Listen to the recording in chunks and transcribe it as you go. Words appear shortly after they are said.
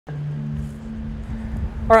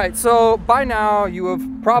All right, so by now you have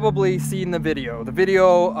probably seen the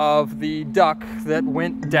video of the duck that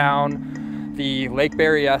went down the Lake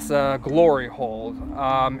Berryessa glory hole.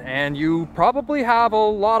 And you probably have a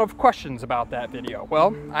lot of questions about that video.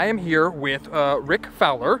 Well, I am here with Rick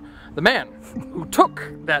Fowler, the man who took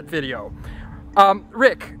that video.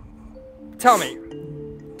 Rick, tell me,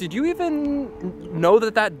 did you even know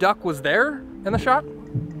that that duck was there in the shot?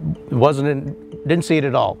 Didn't see it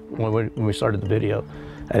at all when we started the video.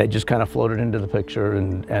 And it just kind of floated into the picture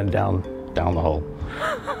and down the hole.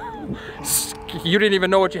 You didn't even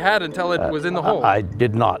know what you had until it was in the hole? I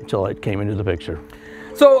did not until it came into the picture.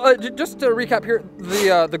 So just to recap here,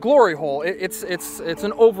 the glory hole, it's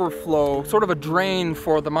an overflow, sort of a drain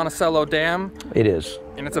for the Monticello Dam. It is.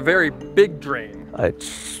 And it's a very big drain.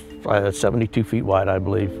 It's 72 feet wide, I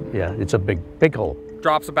believe. Yeah, it's a big hole.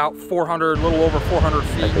 Drops about 400, a little over 400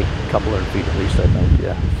 feet. I think a couple hundred feet at least, I think,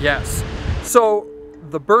 yeah. Yes. So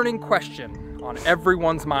the burning question on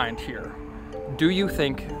everyone's mind here, do you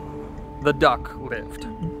think the duck lived?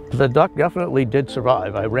 The duck definitely did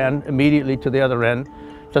survive. I ran immediately to the other end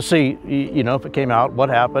to see, you know, if it came out, what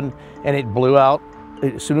happened, and it blew out.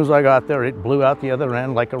 As soon as I got there, it blew out the other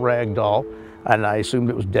end like a rag doll, and I assumed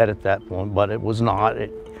it was dead at that point, but it was not.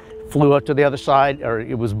 It flew up to the other side, or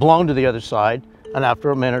it was blown to the other side, and after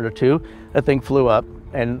a minute or two, the thing flew up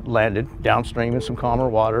and landed downstream in some calmer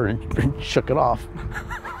water and shook it off.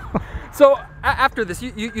 So after this,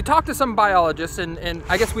 you talked to some biologists, and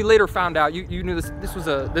I guess we later found out you knew this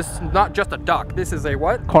is not just a duck. This is a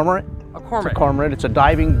what? Cormorant. A cormorant. It's a cormorant. It's a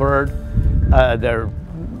diving bird.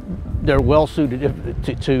 They're well suited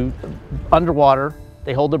to underwater.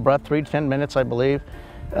 They hold their breath 3 to 10 minutes, I believe.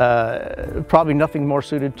 Probably nothing more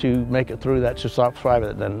suited to make it through that to survive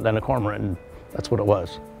it than a cormorant, and that's what it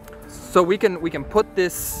was. So we can put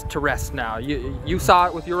this to rest now. You saw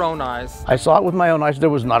it with your own eyes. I saw it with my own eyes. There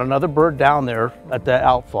was not another bird down there at the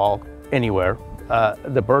outfall anywhere.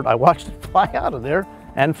 The bird, I watched it fly out of there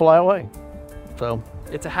and fly away. So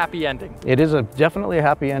it's a happy ending. It is definitely a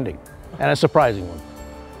happy ending, and a surprising one.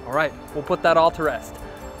 All right, we'll put that all to rest.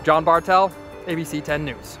 John Bartell, ABC 10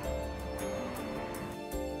 News.